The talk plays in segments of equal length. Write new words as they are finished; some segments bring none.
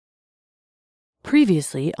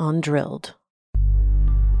Previously on Drilled.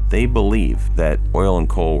 They believe that oil and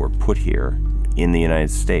coal were put here in the United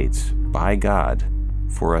States by God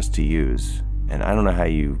for us to use. And I don't know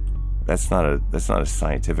how that's not a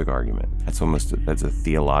scientific argument. That's a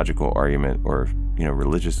theological argument or,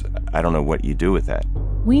 religious. I don't know what you do with that.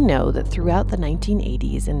 We know that throughout the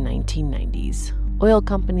 1980s and 1990s, oil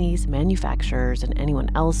companies, manufacturers, and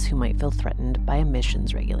anyone else who might feel threatened by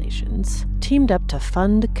emissions regulations teamed up to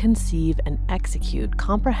fund, conceive, and execute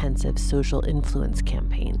comprehensive social influence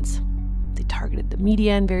campaigns. They targeted the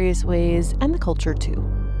media in various ways, and the culture too.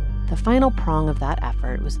 The final prong of that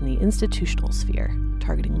effort was in the institutional sphere,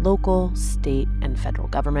 targeting local, state, and federal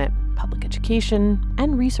government, public education,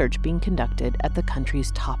 and research being conducted at the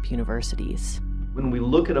country's top universities. When we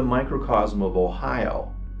look at a microcosm of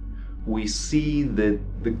Ohio, we see that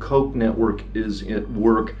the Koch network is at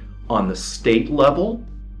work on the state level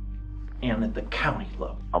and at the county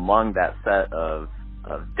level. Among that set of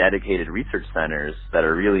dedicated research centers that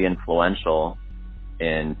are really influential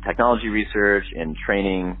in technology research, in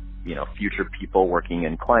training, future people working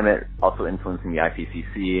in climate, also influencing the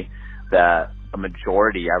IPCC, that a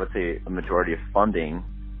majority of funding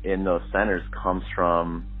in those centers comes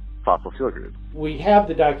from fossil fuel groups. We have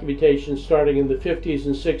the documentation starting in the 50s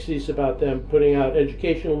and 60s about them putting out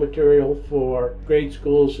educational material for grade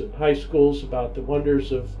schools and high schools about the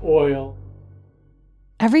wonders of oil.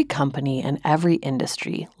 Every company and every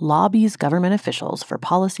industry lobbies government officials for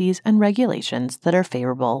policies and regulations that are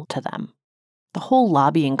favorable to them. The whole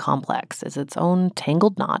lobbying complex is its own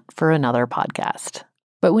tangled knot for another podcast.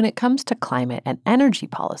 But when it comes to climate and energy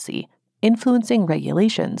policy, influencing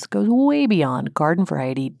regulations goes way beyond garden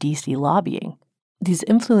variety DC lobbying. These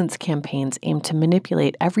influence campaigns aim to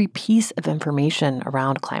manipulate every piece of information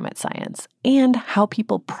around climate science and how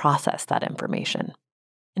people process that information.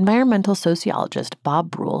 Environmental sociologist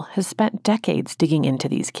Bob Bruhl has spent decades digging into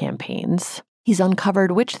these campaigns. He's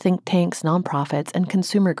uncovered which think tanks, nonprofits, and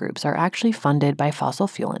consumer groups are actually funded by fossil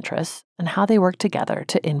fuel interests and how they work together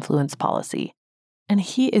to influence policy. And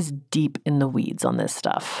he is deep in the weeds on this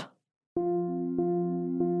stuff.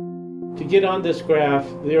 To get on this graph,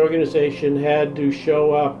 the organization had to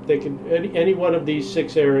show up. They could any one of these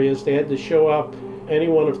 6 areas. They had to show up any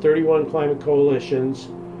one of 31 climate coalitions,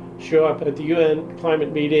 show up at the UN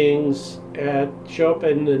climate meetings, show up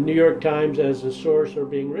in the New York Times as a source or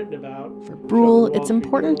being written about. For Bruhl, it's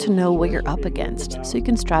important to know what you're up against so you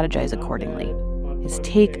can strategize accordingly. His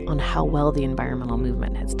take on how well the environmental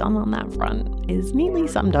movement has done on that front is neatly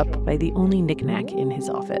summed up by the only knick-knack in his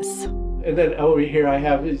office. And then over here I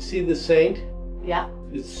have, you see the saint? Yeah.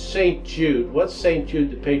 It's St. Jude. What's St.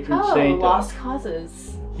 Jude, the patron saint? Oh, lost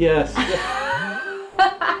causes. Yes.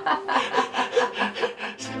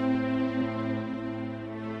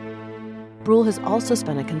 Bruhl has also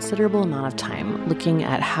spent a considerable amount of time looking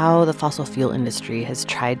at how the fossil fuel industry has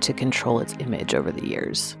tried to control its image over the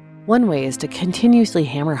years. One way is to continuously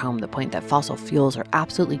hammer home the point that fossil fuels are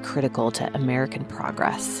absolutely critical to American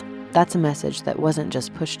progress. That's a message that wasn't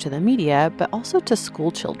just pushed to the media, but also to school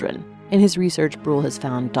children. In his research, Bruhl has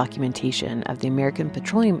found documentation of the American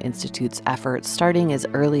Petroleum Institute's efforts starting as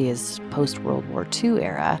early as post-World War II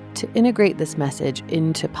era to integrate this message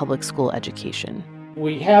into public school education.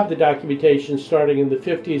 We have the documentation starting in the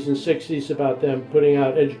 50s and 60s about them putting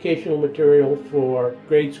out educational material for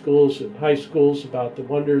grade schools and high schools about the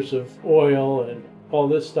wonders of oil and all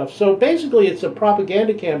this stuff. So basically it's a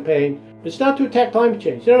propaganda campaign. It's not to attack climate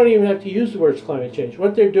change. They don't even have to use the words climate change.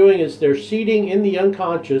 What they're doing is they're seeding in the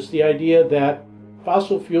unconscious the idea that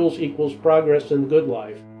fossil fuels equals progress and the good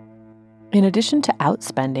life. In addition to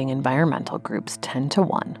outspending environmental groups 10 to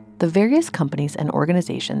 1, the various companies and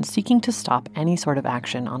organizations seeking to stop any sort of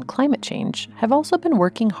action on climate change have also been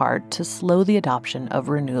working hard to slow the adoption of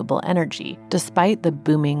renewable energy, despite the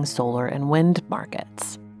booming solar and wind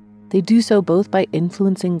markets. They do so both by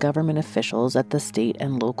influencing government officials at the state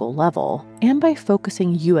and local level, and by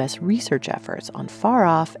focusing U.S. research efforts on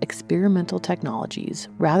far-off experimental technologies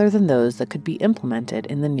rather than those that could be implemented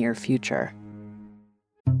in the near future.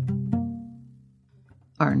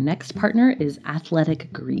 Our next partner is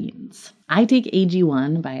Athletic Greens. I take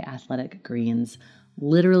AG1 by Athletic Greens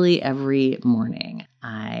literally every morning.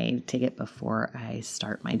 I take it before I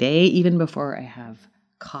start my day, even before I have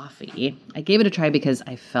coffee. I gave it a try because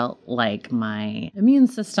I felt like my immune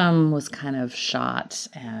system was kind of shot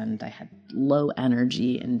and I had low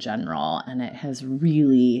energy in general, and it has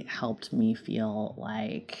really helped me feel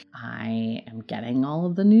like I am getting all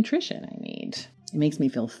of the nutrition I need. It makes me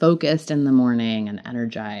feel focused in the morning and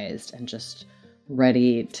energized and just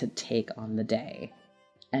ready to take on the day.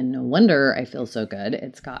 And no wonder I feel so good.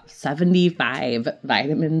 It's got 75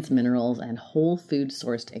 vitamins, minerals, and whole food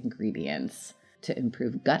sourced ingredients to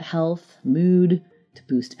improve gut health, mood, to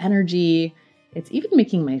boost energy. It's even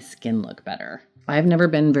making my skin look better. I've never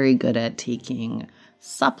been very good at taking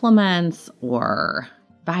supplements or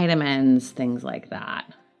vitamins, things like that.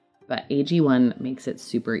 But AG1 makes it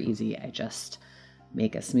super easy. I just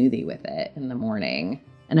make a smoothie with it in the morning.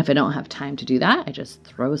 And if I don't have time to do that, I just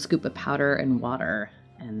throw a scoop of powder and water,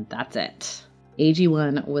 and that's it.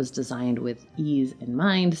 AG1 was designed with ease in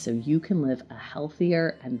mind so you can live a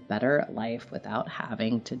healthier and better life without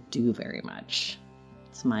having to do very much.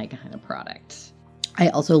 It's my kind of product. I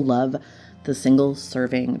also love the single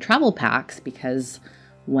serving travel packs because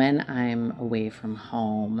when I'm away from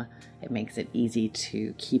home, it makes it easy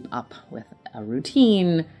to keep up with a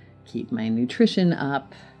routine, keep my nutrition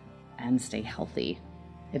up, and stay healthy.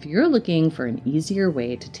 If you're looking for an easier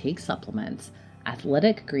way to take supplements,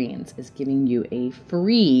 Athletic Greens is giving you a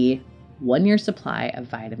free 1-year supply of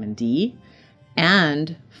vitamin D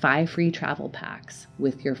and 5 free travel packs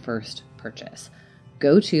with your first purchase.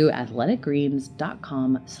 Go to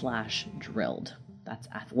athleticgreens.com/drilled. That's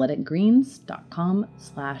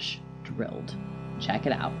athleticgreens.com/drilled. Check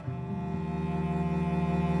it out.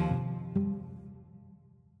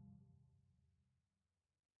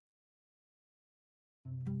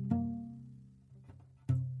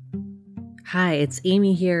 Hi, it's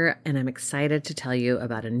Amy here, and I'm excited to tell you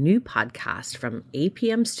about a new podcast from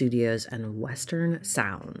APM Studios and Western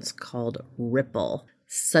Sounds called Ripple.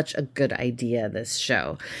 Such a good idea, this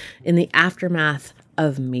show. In the aftermath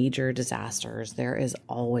of major disasters, there is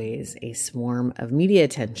always a swarm of media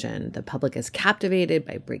attention. The public is captivated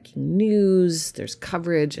by breaking news, there's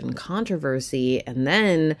coverage and controversy, and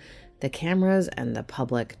then the cameras and the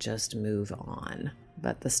public just move on.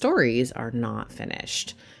 But the stories are not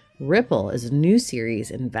finished. Ripple is a new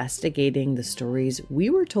series investigating the stories we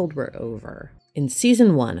were told were over. In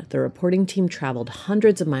season 1, the reporting team traveled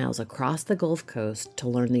hundreds of miles across the Gulf Coast to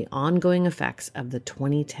learn the ongoing effects of the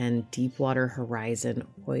 2010 Deepwater Horizon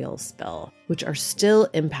oil spill, which are still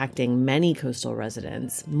impacting many coastal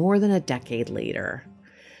residents more than a decade later.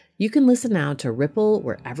 You can listen now to Ripple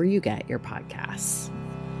wherever you get your podcasts.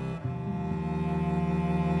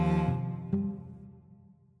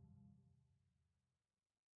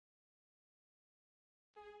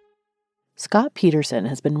 Scott Peterson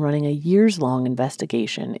has been running a years-long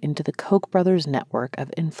investigation into the Koch brothers' network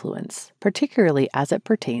of influence, particularly as it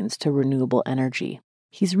pertains to renewable energy.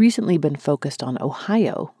 He's recently been focused on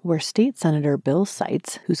Ohio, where State Senator Bill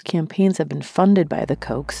Seitz, whose campaigns have been funded by the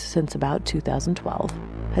Kochs since about 2012,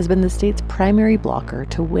 has been the state's primary blocker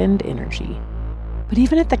to wind energy. But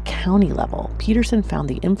even at the county level, Peterson found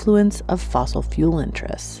the influence of fossil fuel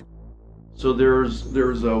interests. So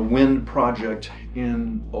there's a wind project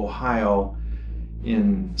in Ohio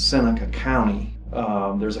in Seneca County.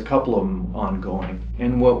 There's a couple of them ongoing.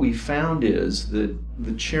 And what we found is that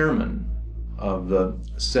the chairman of the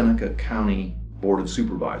Seneca County Board of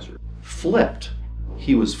Supervisors flipped.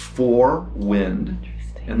 He was for wind,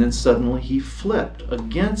 and then suddenly he flipped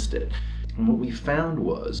against it. And what we found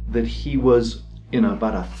was that he was, in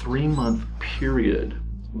about a 3-month period,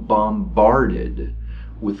 bombarded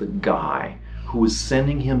with a guy who was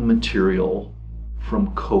sending him material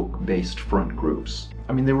from Koch-based front groups.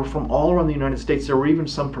 I mean, they were from all around the United States. There were even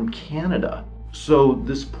some from Canada. So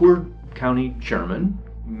this poor county chairman,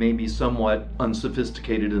 maybe somewhat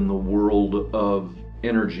unsophisticated in the world of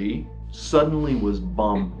energy, suddenly was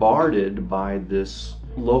bombarded by this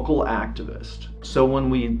local activist. So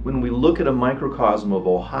when we look at a microcosm of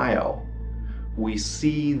Ohio, we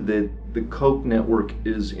see that the Koch network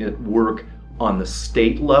is at work on the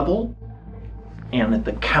state level and at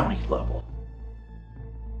the county level.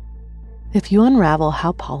 If you unravel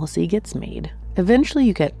how policy gets made, eventually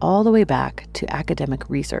you get all the way back to academic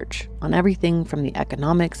research on everything from the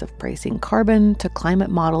economics of pricing carbon to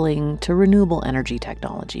climate modeling to renewable energy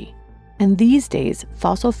technology. And these days,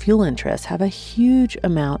 fossil fuel interests have a huge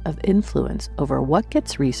amount of influence over what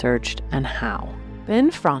gets researched and how.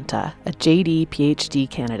 Ben Fronta, a JD PhD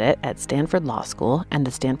candidate at Stanford Law School and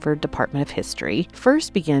the Stanford Department of History,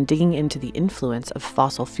 first began digging into the influence of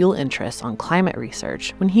fossil fuel interests on climate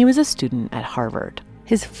research when he was a student at Harvard.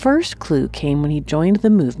 His first clue came when he joined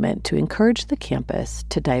the movement to encourage the campus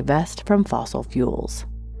to divest from fossil fuels.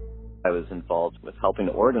 I was involved with helping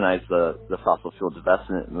to organize the fossil fuel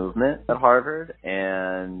divestment movement at Harvard,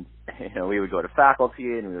 and we would go to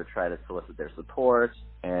faculty and we would try to solicit their support,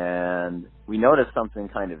 and we noticed something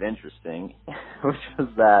kind of interesting, which was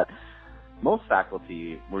that most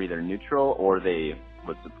faculty were either neutral or they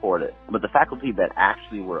would support it. But the faculty that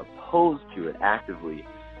actually were opposed to it actively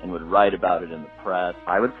and would write about it in the press.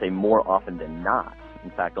 I would say more often than not,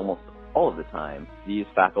 in fact, almost all of the time, these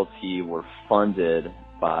faculty were funded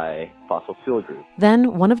by fossil fuel groups.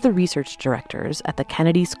 Then one of the research directors at the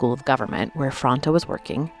Kennedy School of Government, where Fronta was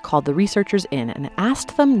working, called the researchers in and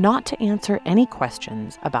asked them not to answer any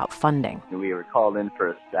questions about funding. We were called in for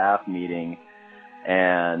a staff meeting,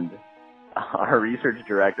 and our research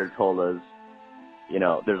director told us,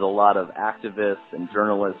 there's a lot of activists and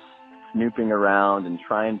journalists snooping around and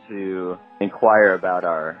trying to inquire about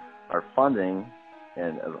our funding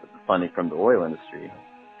and funding from the oil industry.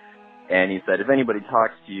 And he said, if anybody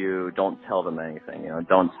talks to you, don't tell them anything.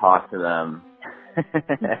 Don't talk to them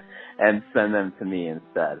and send them to me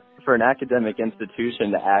instead. For an academic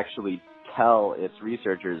institution to actually tell its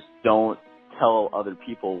researchers, don't tell other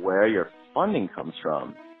people where your funding comes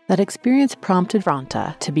from. That experience prompted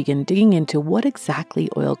Fronta to begin digging into what exactly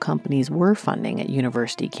oil companies were funding at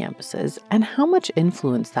university campuses and how much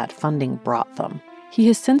influence that funding brought them. He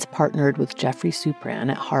has since partnered with Jeffrey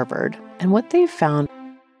Supran at Harvard, and what they've found,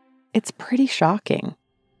 it's pretty shocking.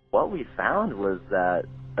 What we found was that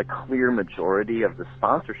a clear majority of the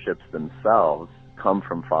sponsorships themselves come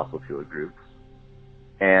from fossil fuel groups.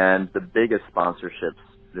 And the biggest sponsorships,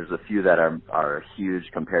 there's a few that are huge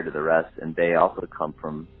compared to the rest, and they also come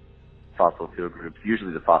from fossil fuel groups,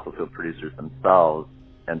 usually the fossil fuel producers themselves.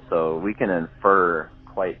 And so we can infer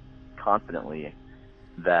quite confidently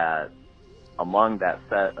that among that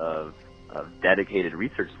set of dedicated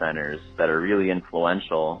research centers that are really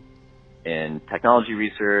influential in technology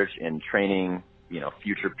research, in training,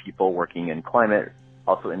 future people working in climate,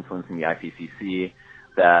 also influencing the IPCC,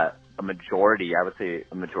 that a majority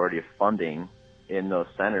of funding in those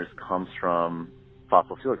centers comes from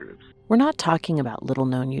fossil fuel groups. We're not talking about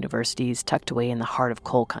little-known universities tucked away in the heart of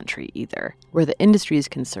coal country either. Where the industry is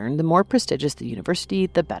concerned, the more prestigious the university,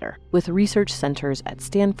 the better, with research centers at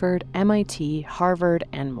Stanford, MIT, Harvard,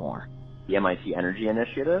 and more. The MIT Energy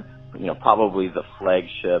Initiative, probably the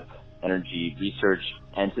flagship energy research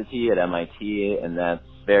entity at MIT, and that's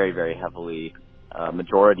very, very heavily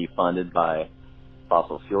majority funded by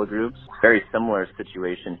fossil fuel groups. Very similar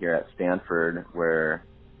situation here at Stanford, where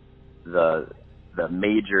the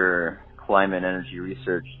major climate energy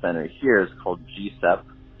research center here is called GCEP,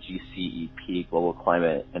 GCEP, Global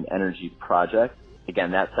Climate and Energy Project.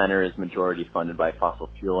 Again, that center is majority funded by fossil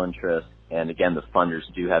fuel interests. And again, the funders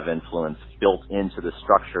do have influence built into the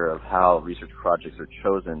structure of how research projects are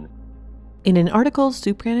chosen. In an article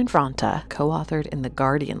Supran and Fronta co-authored in The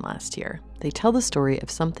Guardian last year, they tell the story of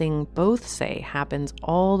something both say happens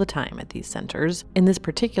all the time at these centers. In this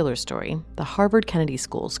particular story, the Harvard Kennedy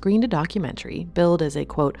School screened a documentary billed as a,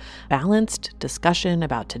 quote, balanced discussion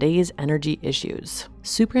about today's energy issues.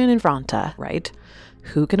 Supran and Fronta write,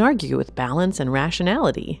 who can argue with balance and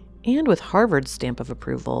rationality? And with Harvard's stamp of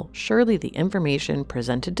approval, surely the information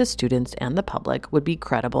presented to students and the public would be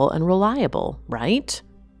credible and reliable, right?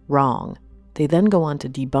 Wrong. They then go on to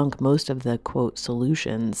debunk most of the, quote,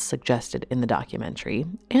 solutions suggested in the documentary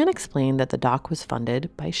and explain that the doc was funded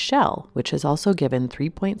by Shell, which has also given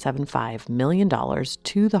 $3.75 million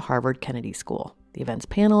to the Harvard Kennedy School. The events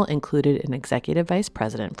panel included an executive vice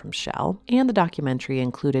president from Shell, and the documentary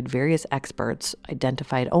included various experts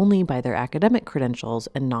identified only by their academic credentials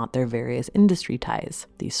and not their various industry ties.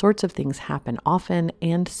 These sorts of things happen often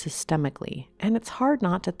and systemically, and it's hard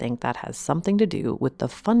not to think that has something to do with the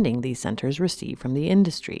funding these centers receive from the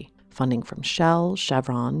industry. Funding from Shell,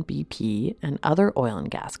 Chevron, BP, and other oil and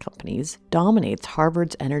gas companies dominates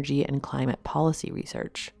Harvard's energy and climate policy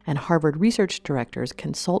research, and Harvard research directors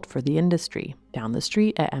consult for the industry. Down the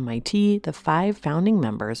street at MIT, the 5 founding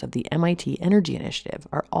members of the MIT Energy Initiative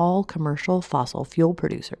are all commercial fossil fuel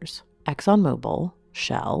producers: ExxonMobil,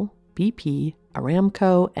 Shell, BP,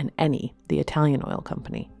 Aramco, and Eni, the Italian oil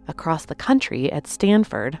company. Across the country at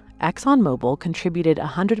Stanford, ExxonMobil contributed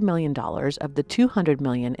 $100 million of the $200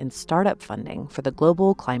 million in startup funding for the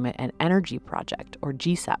Global Climate and Energy Project, or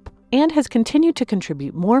GCEP, and has continued to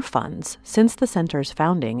contribute more funds since the center's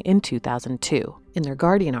founding in 2002. In their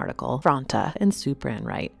Guardian article, Fronta and Supran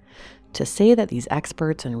write, to say that these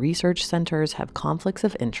experts and research centers have conflicts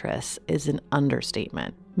of interest is an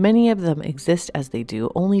understatement. Many of them exist as they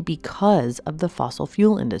do only because of the fossil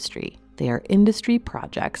fuel industry. They are industry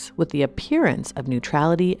projects with the appearance of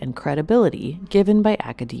neutrality and credibility given by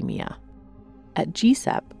academia. At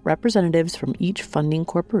GCEP, representatives from each funding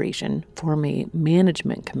corporation form a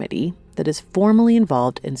management committee that is formally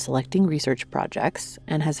involved in selecting research projects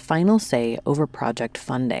and has final say over project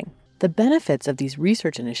funding. The benefits of these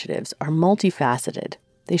research initiatives are multifaceted.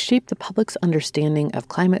 They shape the public's understanding of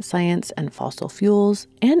climate science and fossil fuels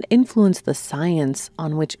and influence the science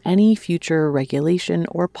on which any future regulation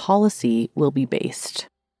or policy will be based.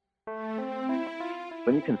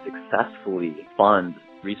 When you can successfully fund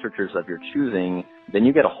researchers of your choosing, then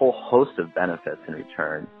you get a whole host of benefits in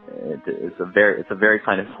return. It's a very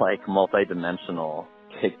kind of like multi-dimensional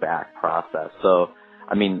kickback process. So,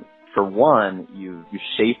 I mean, for one, you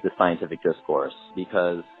shape the scientific discourse,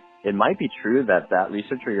 because it might be true that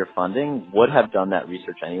researcher you're funding would have done that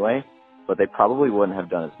research anyway, but they probably wouldn't have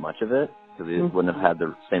done as much of it because they wouldn't have had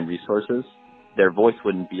the same resources. Their voice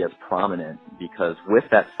wouldn't be as prominent because with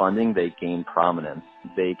that funding, they gain prominence.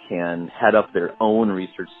 They can head up their own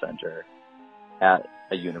research center at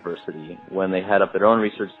a university. When they head up their own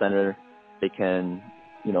research center, they can,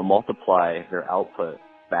 multiply their output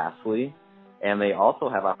vastly. And they also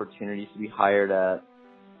have opportunities to be hired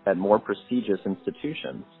at more prestigious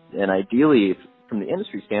institutions. And ideally, from the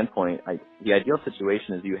industry standpoint, the ideal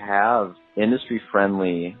situation is you have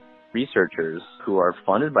industry-friendly researchers who are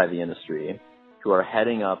funded by the industry, who are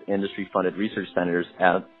heading up industry-funded research centers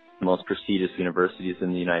at the most prestigious universities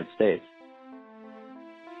in the United States.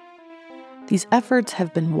 These efforts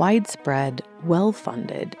have been widespread,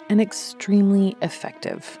 well-funded, and extremely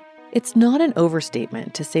effective. It's not an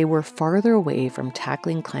overstatement to say we're farther away from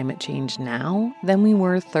tackling climate change now than we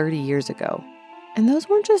were 30 years ago. And those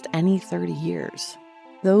weren't just any 30 years.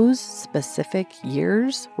 Those specific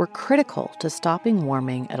years were critical to stopping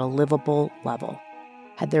warming at a livable level.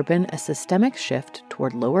 Had there been a systemic shift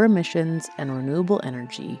toward lower emissions and renewable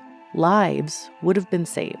energy, lives would have been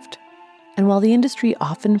saved. And while the industry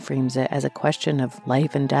often frames it as a question of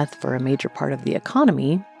life and death for a major part of the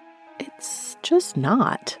economy, it's just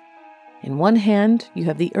not. In one hand, you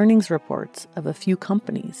have the earnings reports of a few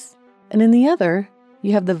companies, and in the other,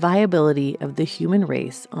 you have the viability of the human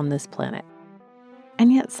race on this planet.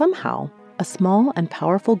 And yet somehow, a small and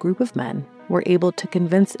powerful group of men were able to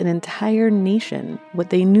convince an entire nation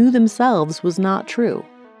what they knew themselves was not true,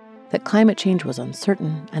 that climate change was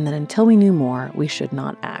uncertain, and that until we knew more, we should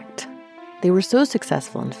not act. They were so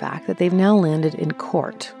successful, in fact, that they've now landed in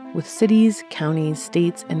court with cities, counties,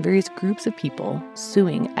 states, and various groups of people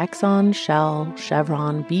suing Exxon, Shell,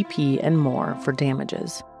 Chevron, BP, and more for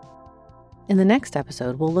damages. In the next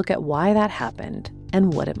episode, we'll look at why that happened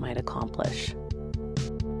and what it might accomplish.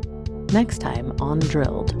 Next time on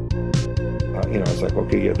Drilled. It's like,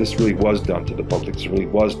 okay, yeah, this really was done to the public. This really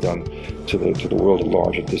was done to the world at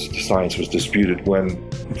large. That the science was disputed when,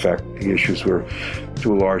 in fact, the issues were,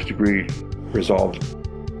 to a large degree, resolved.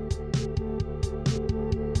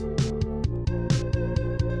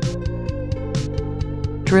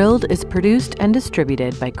 Drilled is produced and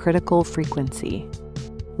distributed by Critical Frequency.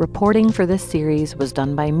 Reporting for this series was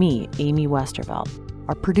done by me, Amy Westervelt.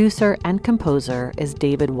 Our producer and composer is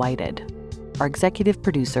David Whited. Our executive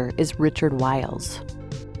producer is Richard Wiles.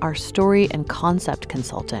 Our story and concept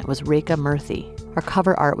consultant was Rekha Murthy. Our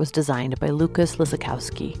cover art was designed by Lucas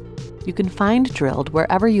Lisakowski. You can find Drilled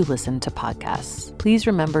wherever you listen to podcasts. Please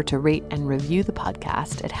remember to rate and review the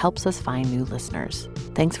podcast. It helps us find new listeners.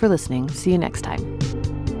 Thanks for listening. See you next time.